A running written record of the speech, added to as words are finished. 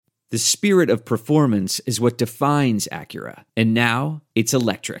The spirit of performance is what defines Acura. And now, it's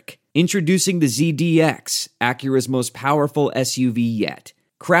electric. Introducing the ZDX, Acura's most powerful SUV yet.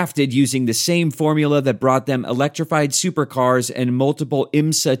 Crafted using the same formula that brought them electrified supercars and multiple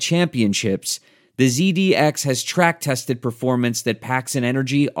IMSA championships, the ZDX has track-tested performance that packs an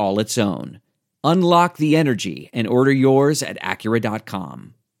energy all its own. Unlock the energy and order yours at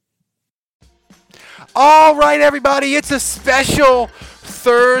Acura.com. All right, everybody, it's a special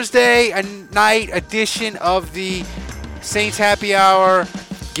Thursday night edition of the Saints Happy Hour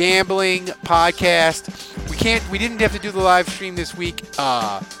Gambling Podcast. We didn't have to do the live stream this week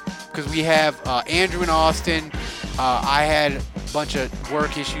because we have Andrew in Austin. I had a bunch of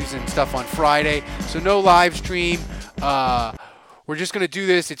work issues and stuff on Friday, so no live stream. We're just going to do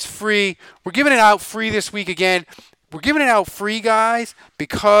this. It's free. We're giving it out free this week again. We're giving it out free, guys,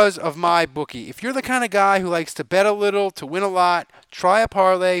 because of MyBookie. If you're the kind of guy who likes to bet a little to win a lot, try a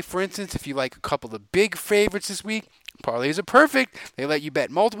parlay. For instance, if you like a couple of big favorites this week, parlays are perfect. They let you bet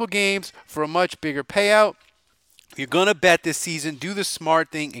multiple games for a much bigger payout. If you're going to bet this season, do the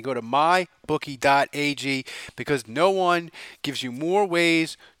smart thing and go to mybookie.ag because no one gives you more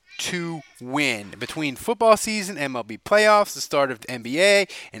ways to win. Between football season, MLB playoffs, the start of the NBA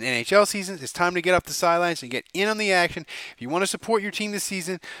and NHL seasons, it's time to get off the sidelines and get in on the action. If you want to support your team this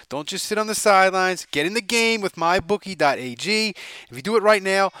season, don't just sit on the sidelines. Get in the game with mybookie.ag. If you do it right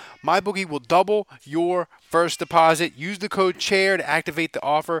now, MyBookie will double your first deposit. Use the code CHAIR to activate the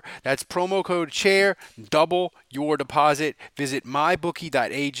offer. That's promo code CHAIR. Double your deposit. Visit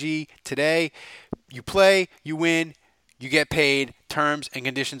mybookie.ag today. You play, you win, you get paid. Terms and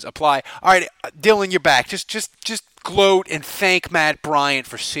conditions apply. All right, Dylan, you're back. Just gloat and thank Matt Bryant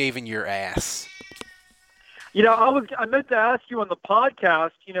for saving your ass. You know, I meant to ask you on the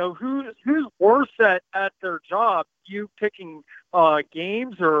podcast. You know, who's worse at their job? You picking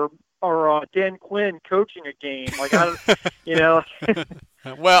games or Dan Quinn coaching a game? Like I don't, you know.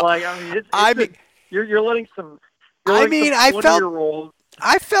 Well, like I mean, you're letting some.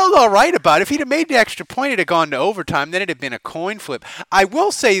 I felt all right about it. If he'd have made the extra point, it'd have gone to overtime. Then it'd have been a coin flip. I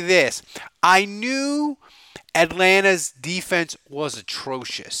will say this. I knew Atlanta's defense was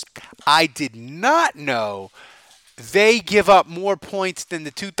atrocious. I did not know they give up more points than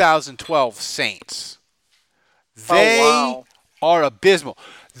the 2012 Saints. They are abysmal.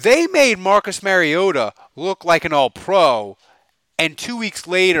 They made Marcus Mariota look like an all-pro, and 2 weeks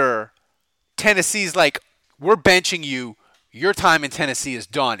later, Tennessee's like, we're benching you. Your time in Tennessee is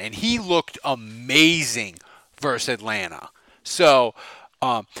done. And he looked amazing versus Atlanta. So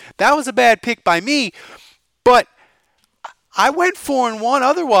that was a bad pick by me. But I went 4-1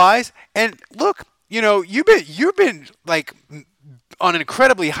 otherwise. And look, you know, you've been like on an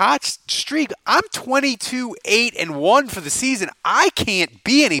incredibly hot streak. I'm 22-8-1 for the season. I can't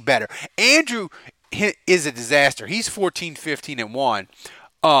be any better. Andrew is a disaster. He's 14-15-1.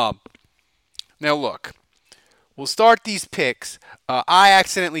 Now look. We'll start these picks. I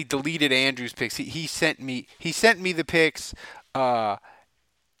accidentally deleted Andrew's picks. He sent me the picks.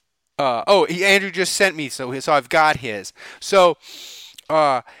 Andrew just sent me, so I've got his. So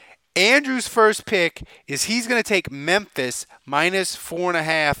Andrew's first pick is he's going to take Memphis minus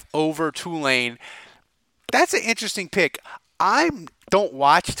 4.5 over Tulane. That's an interesting pick. I don't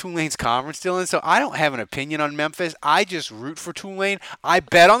watch Tulane's conference, Dylan, so I don't have an opinion on Memphis. I just root for Tulane. I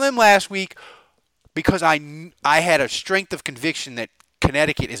bet on them last week. Because I had a strength of conviction that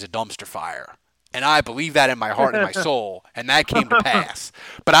Connecticut is a dumpster fire, and I believe that in my heart and my soul, and that came to pass.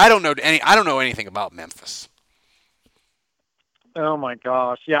 But I don't know anything about Memphis. Oh my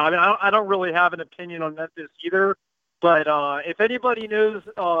gosh, yeah. I mean, I don't really have an opinion on Memphis either. But if anybody knows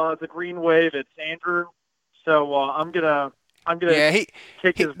the Green Wave, it's Andrew. So I'm gonna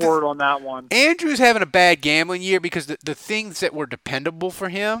take his word on that one. Andrew's having a bad gambling year because the things that were dependable for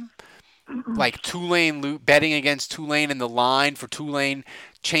him. Like Tulane betting against Tulane and the line for Tulane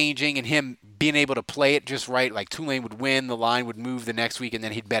changing and him being able to play it just right. Like Tulane would win, the line would move the next week, and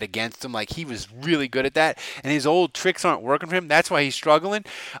then he'd bet against them. Like he was really good at that, and his old tricks aren't working for him. That's why he's struggling.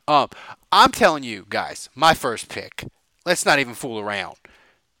 I'm telling you guys, my first pick. Let's not even fool around.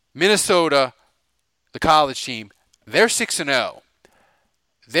 Minnesota, the college team, they're 6-0.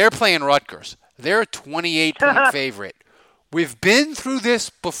 They're playing Rutgers. They're a 28-point favorite. We've been through this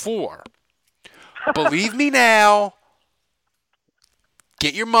before. Believe me now,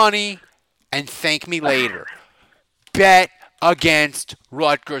 get your money, and thank me later. Bet against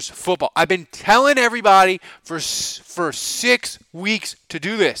Rutgers football. I've been telling everybody for 6 weeks to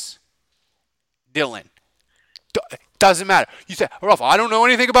do this. Dylan, doesn't matter. You say, Ralph, I don't know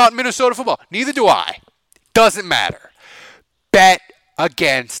anything about Minnesota football. Neither do I. Doesn't matter. Bet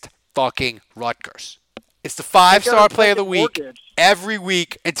against fucking Rutgers. It's the 5-star player of the week mortgage. every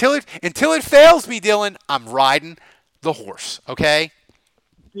week. Until it fails me, Dylan, I'm riding the horse, okay?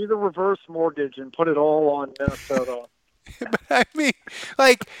 Do the reverse mortgage and put it all on Minnesota. But I mean,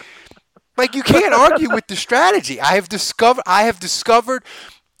 like you can't argue with the strategy. I have discovered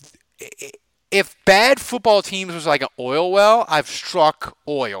if bad football teams was like an oil well, I've struck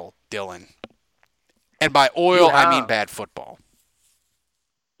oil, Dylan. And by oil, I mean bad football.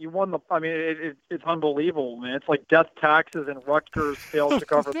 You won it's unbelievable, man. It's like death taxes and Rutgers fails to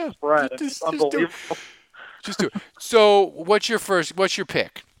cover the spread. It's unbelievable. Just do it. So, what's your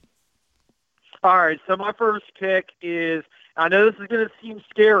pick? All right, so my first pick is, I know this is going to seem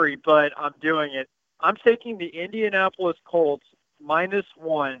scary, but I'm doing it. I'm taking the Indianapolis Colts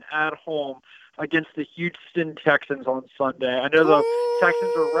 -1 at home against the Houston Texans on Sunday. I know the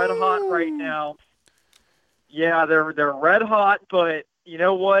Texans are red hot right now. Yeah, they're red hot, but you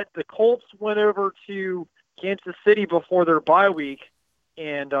know what? The Colts went over to Kansas City before their bye week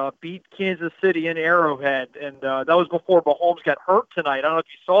and beat Kansas City in Arrowhead, and that was before Mahomes got hurt tonight. I don't know if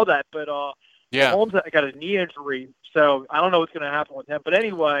you saw that, but Mahomes got a knee injury, so I don't know what's going to happen with him. But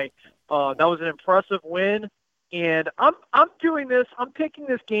anyway, that was an impressive win, and I'm doing this. I'm picking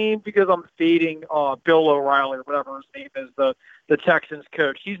this game because I'm fading Bill O'Reilly or whatever his name is, the Texans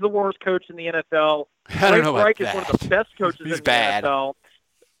coach. He's the worst coach in the NFL. I don't know about Reich that. is one of the best coaches He's in bad. the NFL.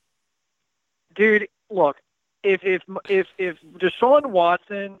 Dude, look, if Deshaun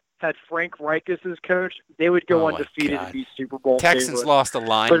Watson had Frank Reich as his coach, they would go undefeated and be Super Bowl Texans favorites. lost a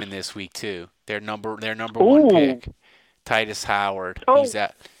lineman this week too. Their number one pick, Titus Howard. Oh.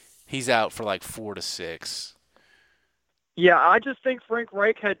 He's out for like 4 to 6. Yeah, I just think Frank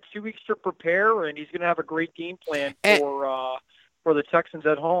Reich had 2 weeks to prepare, and he's going to have a great game plan for the Texans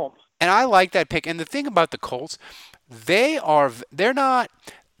at home. And I like that pick. And the thing about the Colts, their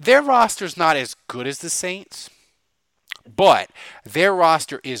roster's not as good as the Saints, but their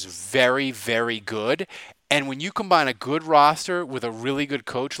roster is very, very good. And when you combine a good roster with a really good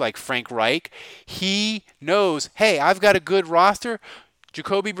coach like Frank Reich, he knows, hey, I've got a good roster.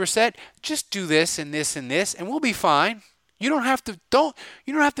 Jacoby Brissett, just do this and this and this, and we'll be fine. You don't have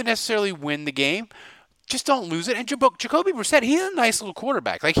to necessarily win the game. Just don't lose it. And Jacoby Brissett, he's a nice little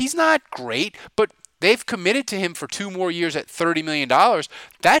quarterback. Like, he's not great, but they've committed to him for 2 more years at $30 million.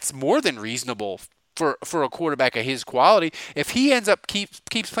 That's more than reasonable for a quarterback of his quality. If he ends up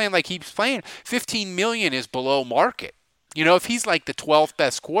keeps playing like he's playing, $15 million is below market. You know, if he's like the 12th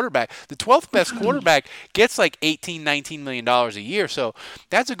best quarterback, the 12th best quarterback gets like $18-19 million a year. So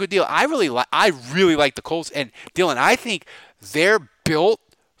that's a good deal. I really like the Colts. And Dylan, I think they're built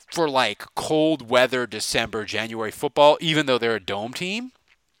for like cold weather December, January football, even though they're a dome team.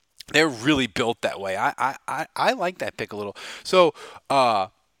 They're really built that way. I like that pick a little. So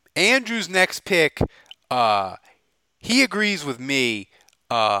Andrew's next pick, he agrees with me.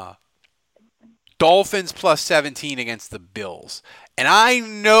 Dolphins +17 against the Bills. And I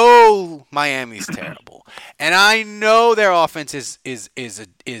know Miami's terrible. And I know their offense is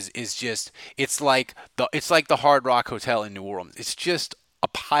just it's like the Hard Rock Hotel in New Orleans. It's just a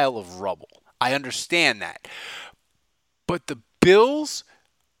pile of rubble. I understand that. But the Bills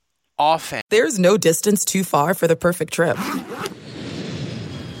offense. There's no distance too far for the perfect trip.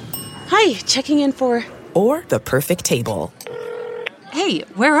 Hi, checking in for... Or the perfect table. Hey,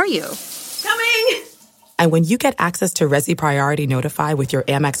 where are you? Coming! And when you get access to Resi Priority Notify with your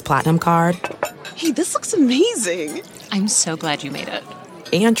Amex Platinum card... Hey, this looks amazing. I'm so glad you made it.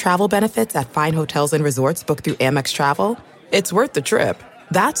 And travel benefits at fine hotels and resorts booked through Amex Travel, it's worth the trip.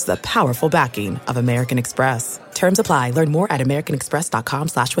 That's the powerful backing of American Express. Terms apply. Learn more at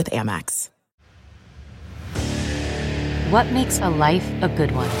americanexpress.com/withAmex. What makes a life a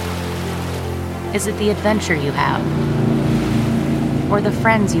good one? Is it the adventure you have? Or the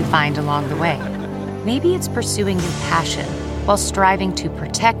friends you find along the way? Maybe it's pursuing your passion while striving to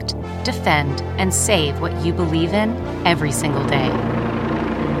protect, defend, and save what you believe in every single day.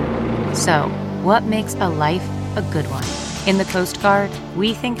 So, what makes a life a good one? In the Coast Guard,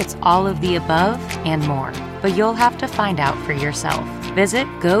 we think it's all of the above and more, but you'll have to find out for yourself. Visit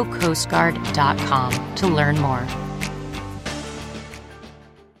GoCoastGuard.com to learn more.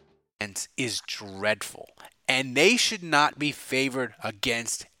 Is dreadful, and they should not be favored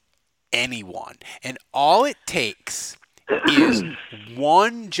against anyone. And all it takes is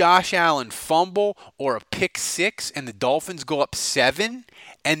one Josh Allen fumble or a pick six, and the Dolphins go up 7,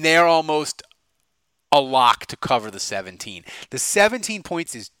 and they're almost a lock to cover the 17. The 17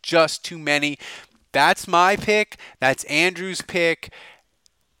 points is just too many. That's my pick. That's Andrew's pick.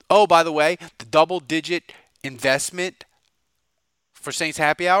 Oh, by the way, the double-digit investment for Saints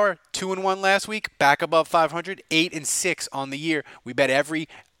Happy Hour, 2-1 last week, back above 500, 8-6 on the year. We bet every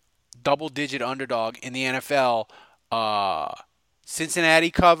double-digit underdog in the NFL. Cincinnati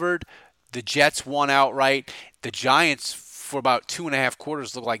covered. The Jets won outright. The Giants, for about 2.5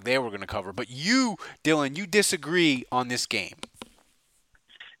 quarters, looked like they were going to cover. But you, Dylan, you disagree on this game.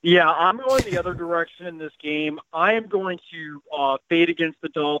 Yeah, I'm going the other direction in this game. I am going to fade against the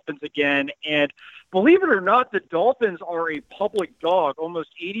Dolphins again. And believe it or not, the Dolphins are a public dog. Almost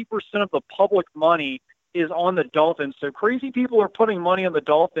 80% of the public money is on the Dolphins. So crazy people are putting money on the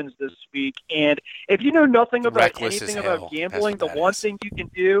Dolphins this week. And if you know nothing about anything about gambling, the one thing you can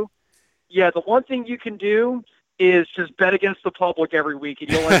do is just bet against the public every week,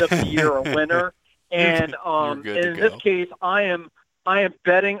 and you'll end up the year a winner. And in this case, I am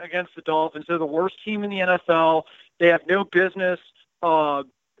betting against the Dolphins. They're the worst team in the NFL. They have no business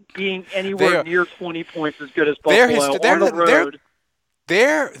being anywhere near 20 points as good as Buffalo on the road.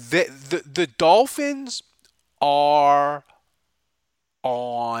 The Dolphins are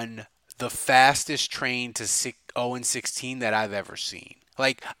on the fastest train to 0-16 that I've ever seen.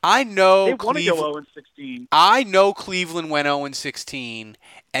 Like, I know they want to go 0-16. I know Cleveland went 0-16,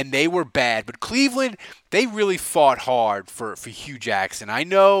 and they were bad. But Cleveland, they really fought hard for Hugh Jackson. I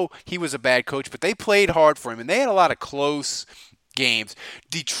know he was a bad coach, but they played hard for him, and they had a lot of close games.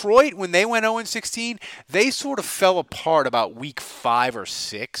 Detroit, when they went 0-16, they sort of fell apart about week 5 or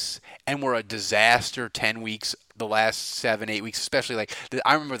 6 and were a disaster 10 weeks, the last 7-8 weeks, especially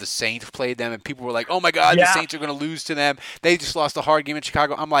I remember the Saints played them and people were like, oh my God, the Saints are going to lose to them. They just lost a hard game in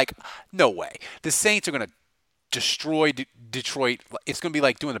Chicago. I'm like, no way. The Saints are going to destroy Detroit. It's going to be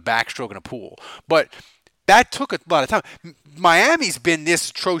like doing a backstroke in a pool. But that took a lot of time. Miami's been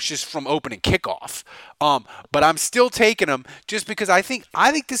this atrocious from opening kickoff. But I'm still taking them just because I think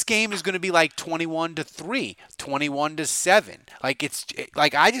this game is going to be like 21-3, 21-7. I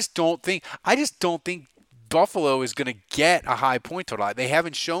just don't think Buffalo is going to get a high point total. They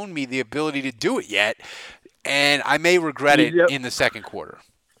haven't shown me the ability to do it yet, and I may regret it in the second quarter.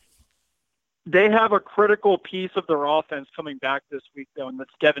 They have a critical piece of their offense coming back this week, though, and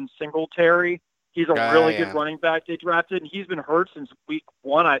that's Devin Singletary. He's a really good running back they drafted, and he's been hurt since week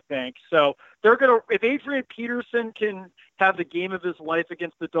 1, I think. So they're going to – if Adrian Peterson can have the game of his life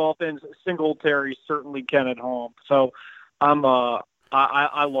against the Dolphins, Singletary certainly can at home. So I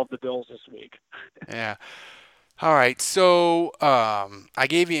love the Bills this week. Yeah. All right. So I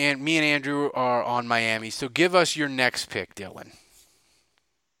gave you – me and Andrew are on Miami. So give us your next pick, Dylan.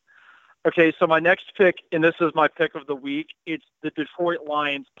 Okay, so my next pick, and this is my pick of the week, it's the Detroit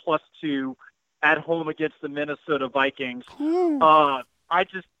Lions +2 at home against the Minnesota Vikings.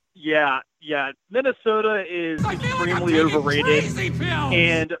 Minnesota is extremely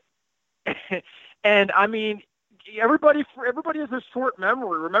overrated, and I mean, everybody has a short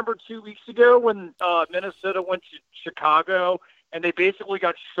memory. Remember 2 weeks ago when Minnesota went to Chicago and they basically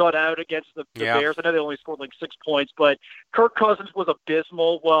got shut out against the Bears? I know they only scored like 6 points, but Kirk Cousins was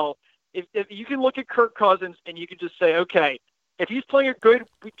abysmal. Well, if you can look at Kirk Cousins and you can just say, okay, if he's playing a good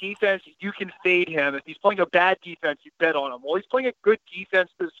defense, you can fade him. If he's playing a bad defense, you bet on him. Well, he's playing a good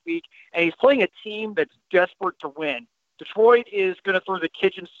defense this week, and he's playing a team that's desperate to win. Detroit is going to throw the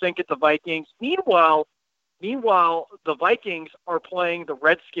kitchen sink at the Vikings. Meanwhile, the Vikings are playing the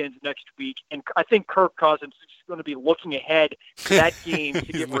Redskins next week, and I think Kirk Cousins is going to be looking ahead to that game to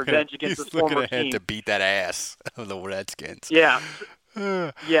get revenge against his former team. He's looking ahead to beat that ass of the Redskins. Yeah.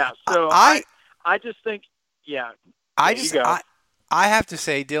 Yeah. So I just think, I have to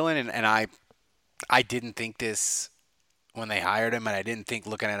say, Dylan, and I didn't think this when they hired him, and I didn't think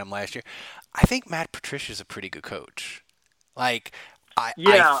looking at him last year. I think Matt Patricia's a pretty good coach. I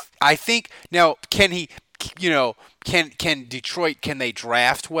think now, can he? Can Detroit? Can they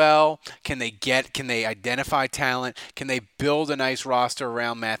draft well? Can they identify talent? Can they build a nice roster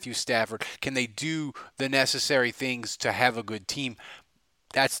around Matthew Stafford? Can they do the necessary things to have a good team?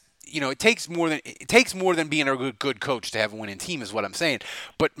 That's it takes more than being a good coach to have a winning team, is what I'm saying.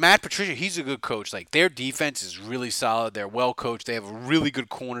 But Matt Patricia, he's a good coach. Like, their defense is really solid. They're well coached. They have really good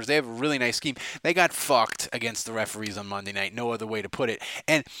corners. They have a really nice scheme. They got fucked against the referees on Monday night. No other way to put it.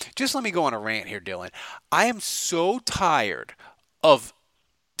 And just let me go on a rant here, Dylan. I am so tired of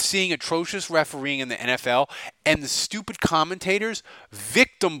seeing atrocious refereeing in the NFL and the stupid commentators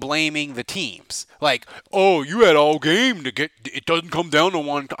victim blaming the teams. Like, oh, you had all game to get, it doesn't come down to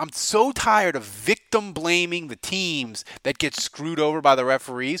one. I'm so tired of victim blaming the teams that get screwed over by the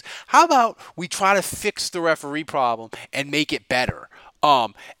referees. How about we try to fix the referee problem and make it better?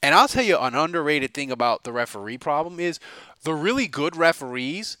 And I'll tell you an underrated thing about the referee problem is the really good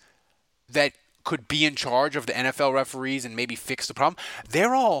referees that could be in charge of the NFL referees and maybe fix the problem,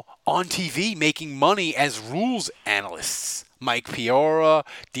 they're all on TV making money as rules analysts. Mike Peoria,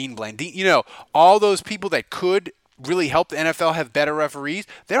 Dean Blandini, all those people that could really help the NFL have better referees,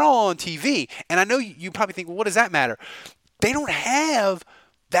 they're all on TV. And I know you probably think, well, what does that matter? They don't have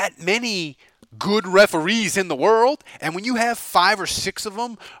that many good referees in the world. And when you have 5 or 6 of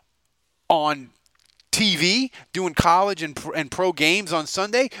them on TV doing college and pro games on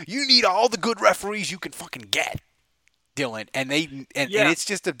Sunday, you need all the good referees you can fucking get, Dylan. And it's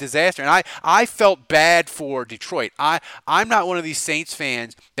just a disaster. And I felt bad for Detroit. I'm not one of these Saints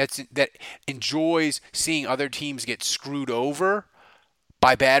fans that enjoys seeing other teams get screwed over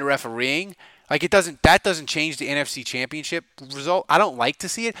by bad refereeing. Like that doesn't change the NFC Championship result. I don't like to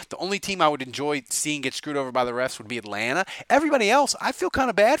see it. The only team I would enjoy seeing get screwed over by the refs would be Atlanta. Everybody else, I feel kind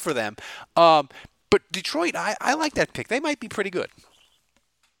of bad for them. But Detroit, I like that pick. They might be pretty good.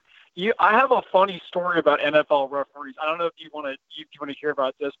 I have a funny story about NFL referees. I don't know if you want to hear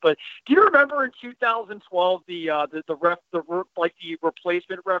about this, but do you remember in 2012 the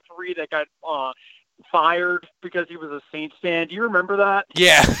replacement referee that got fired because he was a Saints fan? Do you remember that?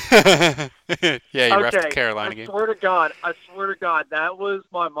 Yeah. Yeah, he reffed the Carolina game. I swear to God, that was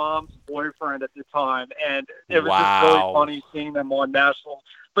my mom's boyfriend at the time, and it was just really funny seeing them on national.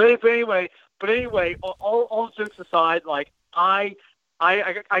 But anyway, all jokes aside, like I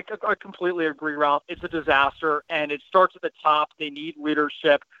completely agree, Ralph. It's a disaster, and it starts at the top. They need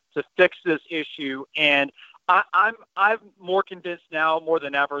leadership to fix this issue, and I'm more convinced now more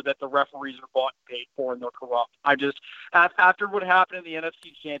than ever that the referees are bought and paid for and they're corrupt. I just after what happened in the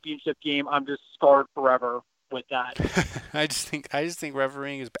NFC Championship game, I'm just scarred forever with that. I just think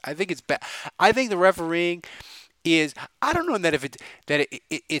refereeing is. I think it's bad. I think the refereeing is. I don't know that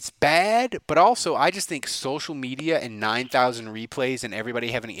it's bad, but also I just think social media and 9,000 replays and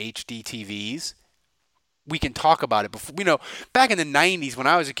everybody having HD TVs. We can talk about it before. Back in the 90s when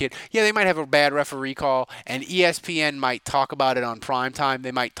I was a kid, yeah, they might have a bad referee call, and ESPN might talk about it on primetime.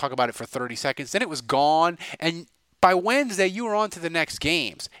 They might talk about it for 30 seconds. Then it was gone, and by Wednesday, you were on to the next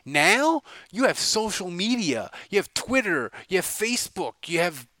games. Now, you have social media. You have Twitter. You have Facebook. You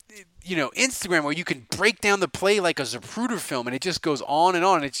have Instagram, where you can break down the play like a Zapruder film, and it just goes on and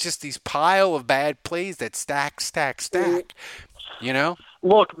on. It's just these pile of bad plays that stack.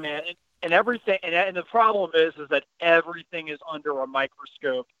 Look, man. And everything, and the problem is that everything is under a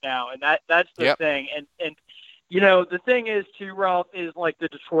microscope now, and that's the thing. And the thing is too, Ralph, is like the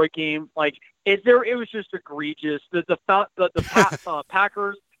Detroit game. Like it was just egregious. The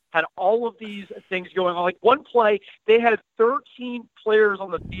Packers had all of these things going on. Like one play, they had 13 players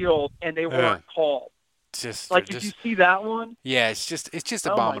on the field, and they weren't called. Did you see that one? Yeah, it's just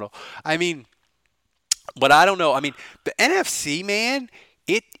abominable. I mean, but I don't know. I mean, the NFC, man.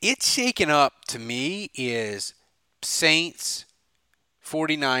 It's shaken up to me is Saints,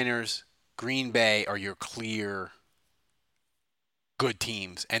 49ers, Green Bay are your clear good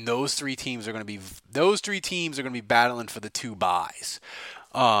teams, and those three teams are going to be battling for the 2 byes.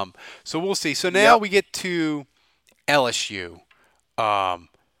 So we'll see. So now we get to LSU.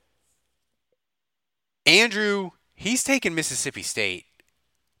 Andrew, he's taking Mississippi State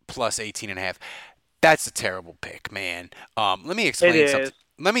plus 18.5. That's a terrible pick, man. Let me explain something.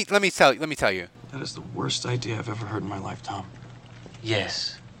 Let me tell you. That is the worst idea I've ever heard in my life, Tom.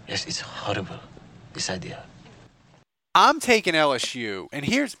 Yes, it's horrible, this idea. I'm taking LSU, and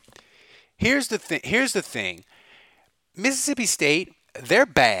here's the thing. Mississippi State, they're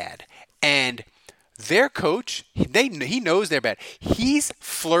bad, and their coach, he knows they're bad. He's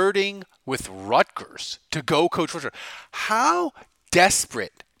flirting with Rutgers to go coach Rutgers. How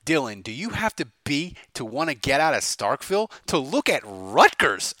desperate, Dylan, do you have to be to want to get out of Starkville to look at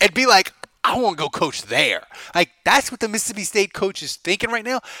Rutgers and be like, I want to go coach there? Like, that's what the Mississippi State coach is thinking right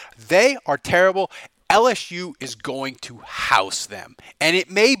now. They are terrible. LSU is going to house them. And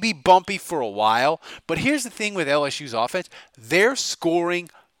it may be bumpy for a while, but here's the thing with LSU's offense. They're scoring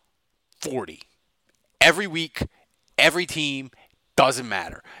 40. Every week, every team, doesn't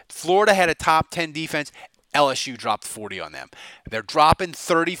matter. Florida had a top 10 defense. LSU dropped 40 on them. They're dropping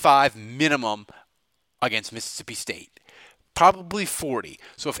 35 minimum against Mississippi State. Probably 40.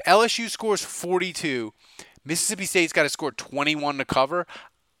 So if LSU scores 42, Mississippi State's got to score 21 to cover.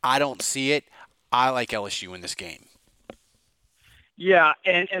 I don't see it. I like LSU in this game. Yeah,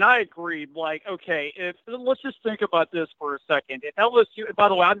 and I agree. Like, okay, let's just think about this for a second. If LSU, by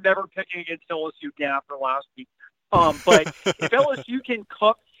the way, I'm never picking against LSU again after last week. But if LSU can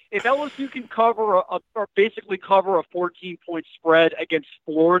cover or basically cover a 14-point spread against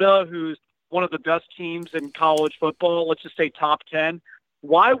Florida, who's one of the best teams in college football, let's just say top 10,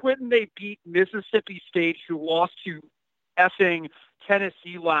 Why wouldn't they beat Mississippi State, who lost to effing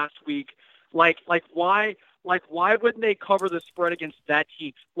Tennessee last week? Like why wouldn't they cover the spread against that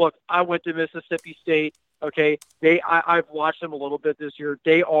team? Look, I went to Mississippi State. Okay, I've watched them a little bit this year.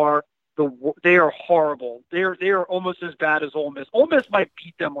 They are horrible. They are almost as bad as Ole Miss. Ole Miss might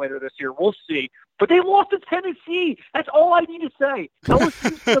beat them later this year. We'll see. But they lost to Tennessee. That's all I need to say.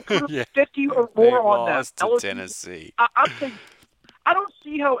 LSU's going to put up 50 or more on them. Lost to Tennessee. I don't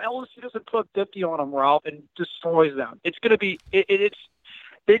see how LSU doesn't put 50 on them, Ralph, and destroys them. It's going to be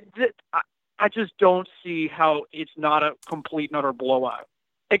I just don't see how it's not a complete and utter blowout.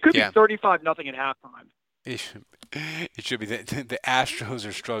 It could be 35-0 at halftime. It should be the Astros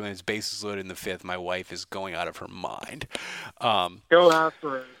are struggling. It's bases loaded in the fifth. My wife is going out of her mind. Go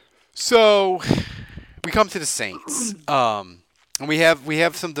Astros. So we come to the Saints, and we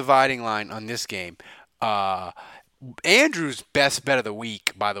have some dividing line on this game. Andrew's best bet of the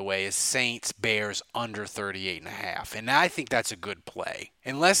week, by the way, is Saints Bears under 38.5, and I think that's a good play.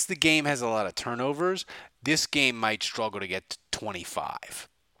 Unless the game has a lot of turnovers, this game might struggle to get to 25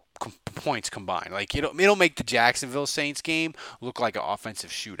 points combined. Like it'll make the Jacksonville Saints game look like an offensive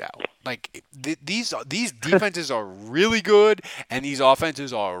shootout. Like these defenses are really good, and these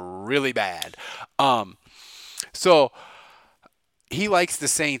offenses are really bad. So he likes the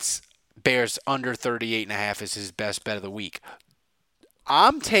Saints Bears under 38.5 is his best bet of the week.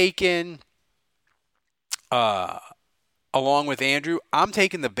 I'm taking, along with Andrew, I'm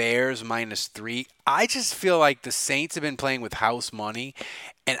taking the Bears -3. I just feel like the Saints have been playing with house money,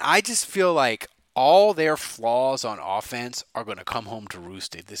 and I just feel like all their flaws on offense are going to come home to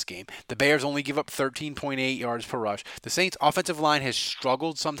roost in this game. The Bears only give up 13.8 yards per rush. The Saints' offensive line has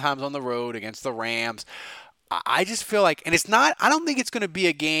struggled sometimes on the road against the Rams. I just feel like, and I don't think it's going to be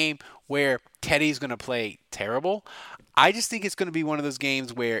a game where Teddy's going to play terrible. I just think it's going to be one of those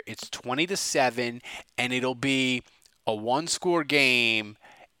games where it's 20-7, and it'll be a one-score game,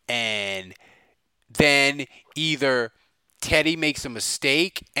 and then either Teddy makes a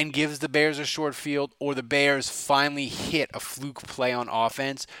mistake and gives the Bears a short field, or the Bears finally hit a fluke play on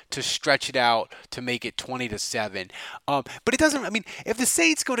offense to stretch it out to make it 20-7. But it doesn't, if the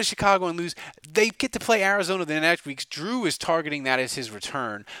Saints go to Chicago and lose, they get to play Arizona the next week. Drew is targeting that as his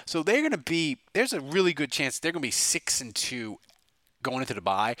return. So there's a really good chance they're going to be 6-2 going into the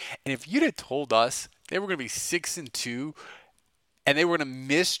bye. And if you'd have told us they were going to be 6-2 and they were going to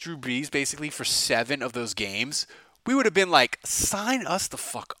miss Drew Brees basically for 7 of those games, we would have been like, sign us the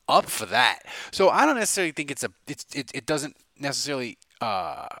fuck up for that. So I don't necessarily think it doesn't necessarily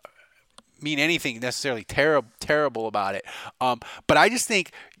mean anything necessarily terrible about it. But I just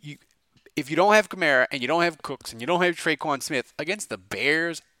think if you don't have Kamara and you don't have Cooks and you don't have Traquan Smith against the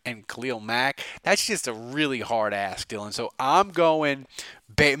Bears and Khalil Mack, that's just a really hard ask, Dylan. So I'm going,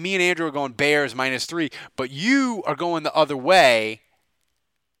 me and Andrew are going Bears -3, but you are going the other way.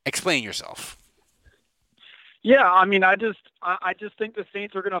 Explain yourself. Yeah, I just think the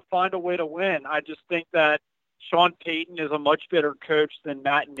Saints are going to find a way to win. I just think that Sean Payton is a much better coach than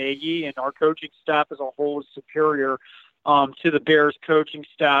Matt Nagy, and our coaching staff as a whole is superior to the Bears coaching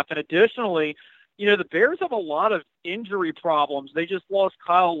staff. And additionally, the Bears have a lot of injury problems. They just lost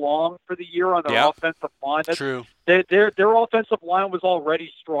Kyle Long for the year on their offensive line. That's true. Their offensive line was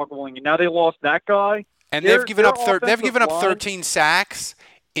already struggling, and now they lost that guy. And they've given up 13 sacks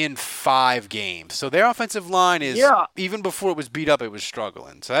in 5 games. So their offensive line is, even before it was beat up, it was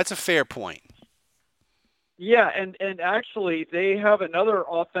struggling. So that's a fair point. Yeah, and actually they have another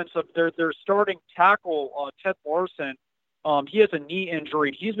offensive, their starting tackle, Ted Larson, he has a knee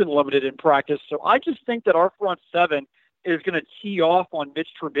injury. He's been limited in practice. So I just think that our front seven is going to tee off on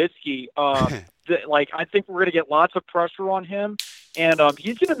Mitch Trubisky. I think we're going to get lots of pressure on him, and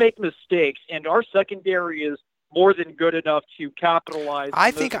he's going to make mistakes. And our secondary is more than good enough to capitalize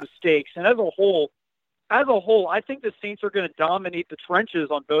on those mistakes. And as a whole, I think the Saints are going to dominate the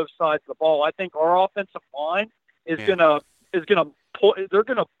trenches on both sides of the ball. I think our offensive line is going to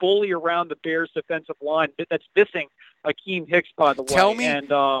bully around the Bears' defensive line. That's missing Akeem Hicks, by the way.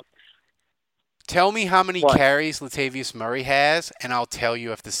 Tell me how many carries Latavius Murray has, and I'll tell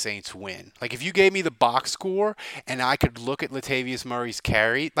you if the Saints win. Like, if you gave me the box score and I could look at Latavius Murray's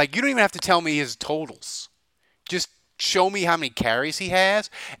carry, like, you don't even have to tell me his totals. Just show me how many carries he has,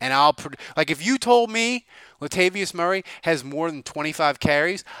 and if you told me Latavius Murray has more than 25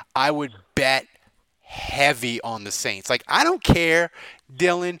 carries, I would bet heavy on the Saints. Like, I don't care,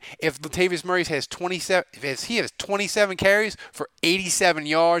 Dylan, if Latavius Murray has 27 carries for 87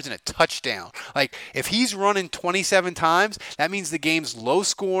 yards and a touchdown. Like, if he's running 27 times, that means the game's low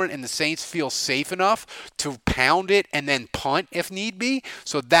scoring and the Saints feel safe enough to pound it and then punt if need be.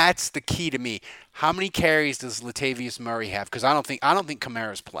 So that's the key to me. How many carries does Latavius Murray have? Because I don't think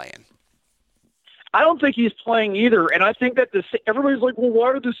Kamara's playing. I don't think he's playing either, and I think that everybody's like, well, why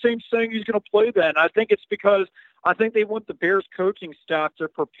are the Saints saying he's going to play then? I think it's because I think they want the Bears coaching staff to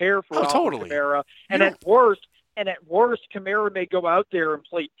prepare for Kamara, and at worst, Kamara may go out there and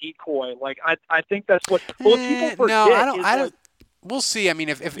play decoy. Like I think that's what people forget. No, I don't. We'll see. I mean,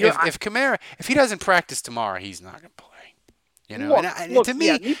 if Kamara, if he doesn't practice tomorrow, he's not going to play. You know, look, to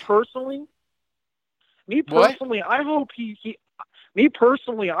me, me personally, I hope Me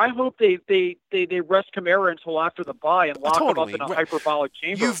personally, I hope they rest Kamara until after the bye and lock him up in a hyperbolic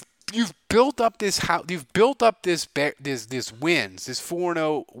chamber. You've built up this wins, this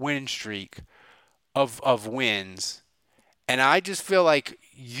 4-0 win streak of wins, and I just feel like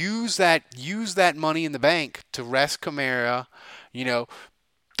use that money in the bank to rest Kamara. You know,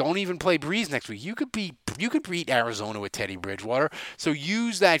 don't even play Breeze next week. You could beat Arizona with Teddy Bridgewater. So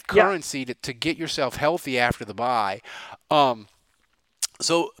use that currency to get yourself healthy after the bye.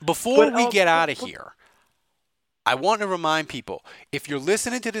 So before we get out of here, I want to remind people, if you're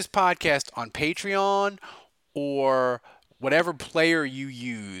listening to this podcast on Patreon or whatever player you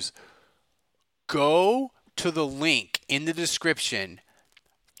use, go to the link in the description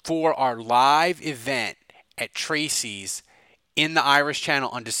for our live event at Tracy's in the Irish Channel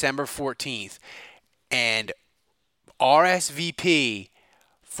on December 14th and RSVP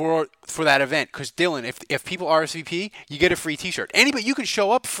for that event, because Dylan, if people RSVP, you get a free T-shirt. Anybody, you can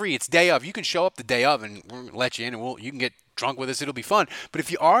show up free. It's day of. You can show up the day of, and we'll let you in, and you can get drunk with us. It'll be fun. But if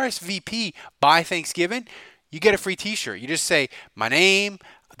you RSVP by Thanksgiving, you get a free T-shirt. You just say my name,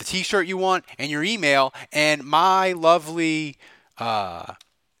 the T-shirt you want, and your email, and my lovely my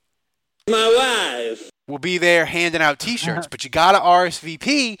wife will be there handing out T-shirts. But you gotta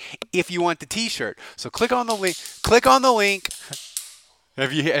RSVP if you want the T-shirt. So click on the link.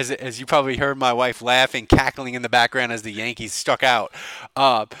 As you probably heard my wife laughing, cackling in the background as the Yankees struck out.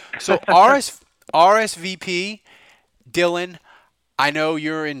 So RSVP, Dylan, I know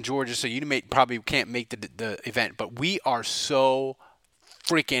you're in Georgia, so you probably can't make the event, but we are so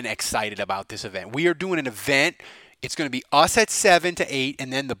freaking excited about this event. We are doing an event. It's going to be us at 7 to 8,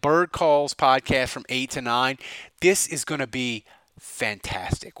 and then the Bird Calls podcast from 8 to 9. This is going to be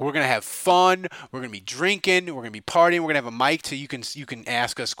fantastic. We're going to have fun. We're going to be drinking. We're going to be partying. We're going to have a mic so you can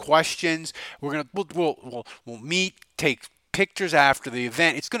ask us questions. We'll meet, take pictures after the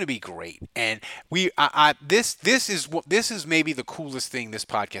event. It's going to be great. And this is maybe the coolest thing this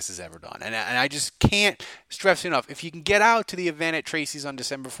podcast has ever done. And I just can't stress enough. If you can get out to the event at Tracy's on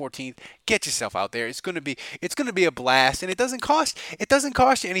December 14th, get yourself out there. It's going to be a blast, and it doesn't cost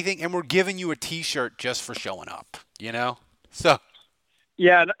you anything, and we're giving you a T-shirt just for showing up, you know? So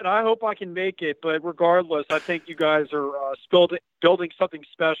yeah, and I hope I can make it. But regardless, I think you guys are building something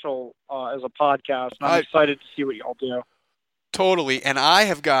special as a podcast. And I'm excited to see what y'all do. Totally. And I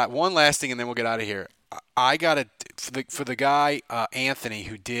have got one last thing, and then we'll get out of here. I got it for the guy Anthony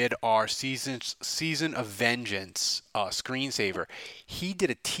who did our Season of Vengeance screensaver. He did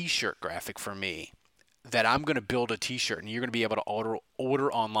a T-shirt graphic for me that I'm going to build a T-shirt, and you're going to be able to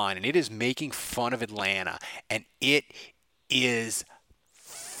order online. And it is making fun of Atlanta, and it is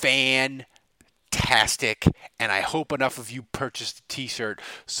fantastic, and I hope enough of you purchase the T-shirt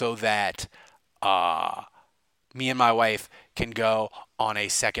so that me and my wife can go on a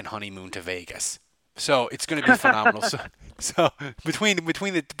second honeymoon to Vegas. So it's going to be phenomenal. So between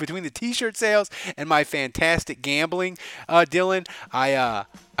the T-shirt sales and my fantastic gambling, Dylan, I'm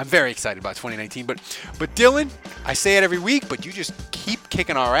very excited about 2019. But Dylan, I say it every week, but you just keep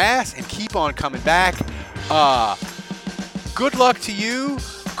kicking our ass and keep on coming back. Good luck to you.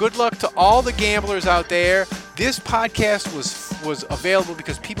 Good luck to all the gamblers out there. This podcast was available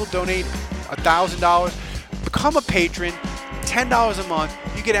because people donate $1,000. Become a patron, $10 a month.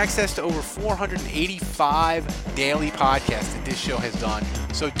 You get access to over 485 daily podcasts that this show has done.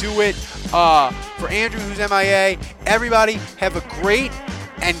 So do it. For Andrew, who's MIA, everybody have a great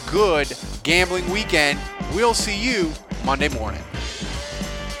and good gambling weekend. We'll see you Monday morning.